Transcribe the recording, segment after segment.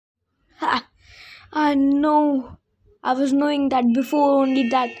I know. I was knowing that before only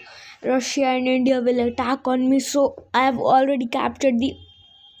that Russia and India will attack on me. So I have already captured the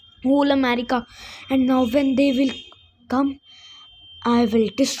whole America. And now when they will come, I will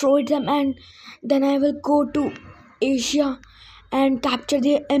destroy them and then I will go to Asia and capture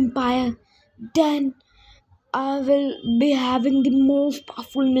their empire. Then I will be having the most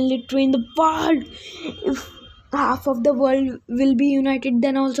powerful military in the world. If half of the world will be united,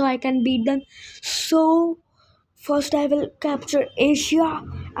 then also I can beat them. So, first I will capture Asia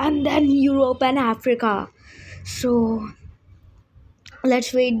and then Europe and Africa. So,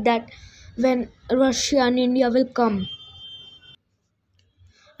 let's wait that when Russia and India will come.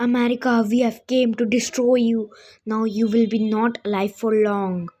 America, we have came to destroy you. Now you will be not alive for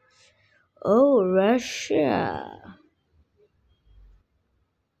long. Oh, Russia.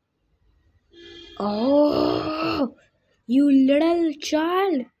 Oh, you little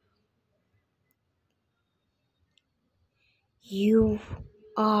child. You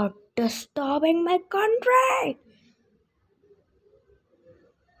are disturbing my country.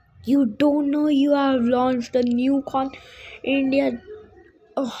 You don't know you have launched a new con India.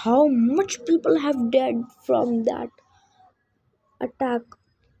 Oh, how much people have died from that attack.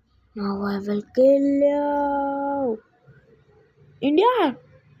 Now I will kill you. India,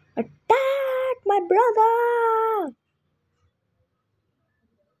 attack my brother.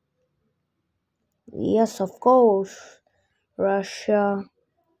 Yes, of course. Russia.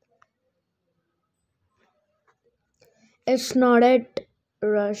 It's not it.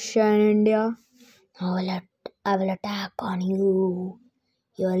 Russia and India. I will attack on you,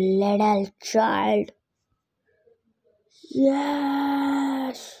 you little child.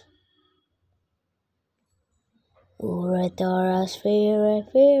 Yes. Urethra's favorite.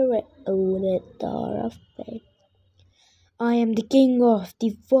 Urethra's favorite. I am the king of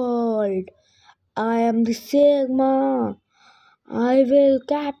the world. I am the Sigma. I will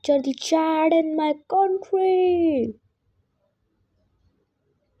capture the Chad in my country.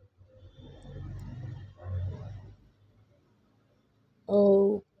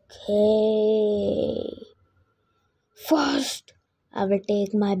 Okay. First, I will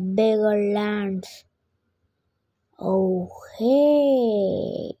take my bigger lands. Okay.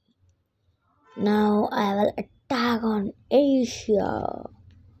 Now I will attack on Asia.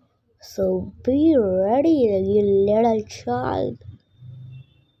 So be ready, you little child.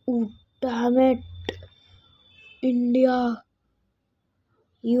 Oh, damn it. India,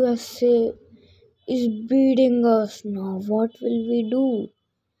 USA is beating us. Now what will we do?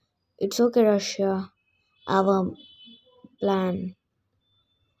 It's okay, Russia. I have a plan.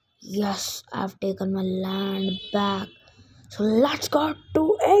 Yes, I've taken my land back. So let's go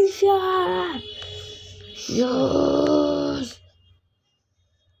to Asia. Yes.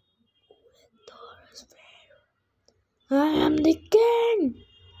 I am the king.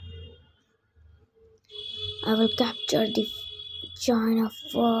 I will capture the China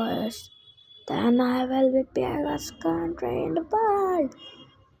first. Then I will be biggest country in the world.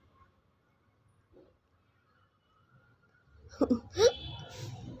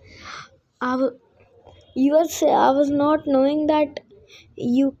 I was not knowing that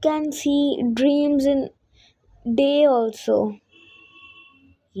you can see dreams in day also.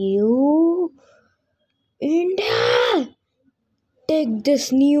 You, India, take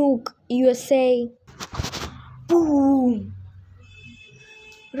this nuke, USA. Boom.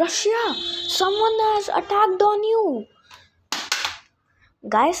 Russia, someone has attacked on you.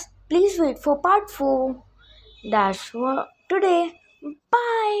 Guys, please wait for part 4. That's for today.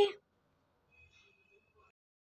 Bye.